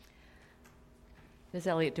Ms.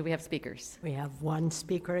 Elliott, do we have speakers? We have one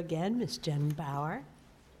speaker again, Ms. Jen Bauer.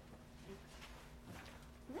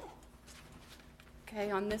 Okay,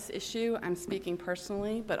 on this issue, I'm speaking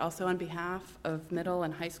personally, but also on behalf of middle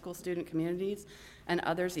and high school student communities and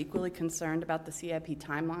others equally concerned about the CIP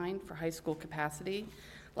timeline for high school capacity.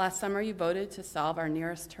 Last summer, you voted to solve our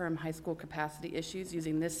nearest term high school capacity issues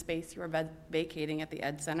using this space you are vacating at the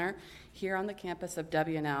Ed Center here on the campus of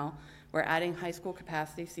W&L, where adding high school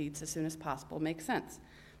capacity seats as soon as possible makes sense.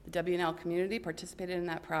 The W&L community participated in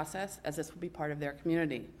that process, as this will be part of their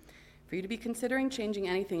community. For you to be considering changing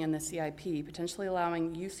anything in the CIP, potentially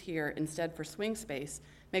allowing use here instead for swing space,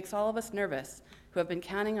 makes all of us nervous who have been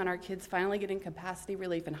counting on our kids finally getting capacity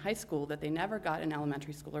relief in high school that they never got in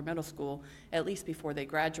elementary school or middle school, at least before they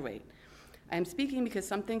graduate. I am speaking because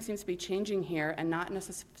something seems to be changing here and not in a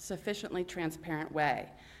sufficiently transparent way.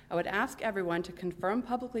 I would ask everyone to confirm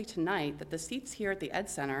publicly tonight that the seats here at the Ed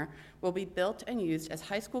Center will be built and used as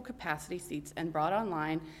high school capacity seats and brought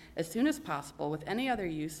online as soon as possible, with any other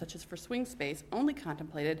use, such as for swing space, only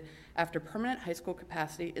contemplated after permanent high school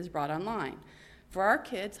capacity is brought online. For our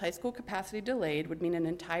kids, high school capacity delayed would mean an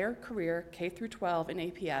entire career, K through 12 in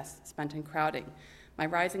APS, spent in crowding. My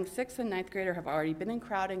rising 6th and 9th grader have already been in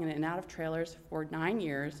crowding and in and out of trailers for 9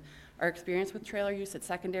 years. Our experience with trailer use at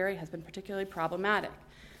secondary has been particularly problematic.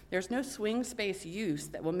 There's no swing space use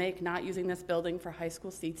that will make not using this building for high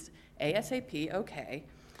school seats ASAP okay.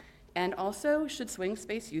 And also, should swing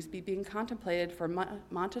space use be being contemplated for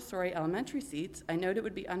Montessori elementary seats, I note it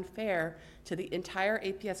would be unfair to the entire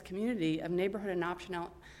APS community of neighborhood and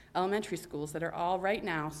optional elementary schools that are all right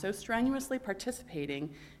now so strenuously participating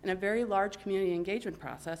in a very large community engagement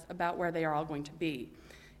process about where they are all going to be.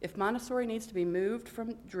 If Montessori needs to be moved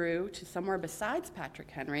from Drew to somewhere besides Patrick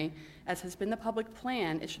Henry, as has been the public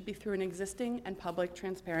plan, it should be through an existing and public,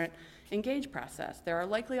 transparent, engaged process. There are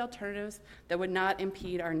likely alternatives that would not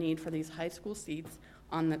impede our need for these high school seats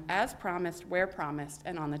as promised, where promised,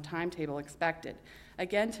 and on the timetable expected.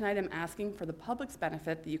 Again, tonight I'm asking for the public's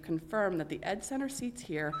benefit that you confirm that the Ed Center seats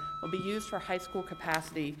here will be used for high school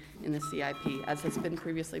capacity in the CIP, as has been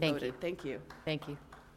previously voted. Thank you. Thank you.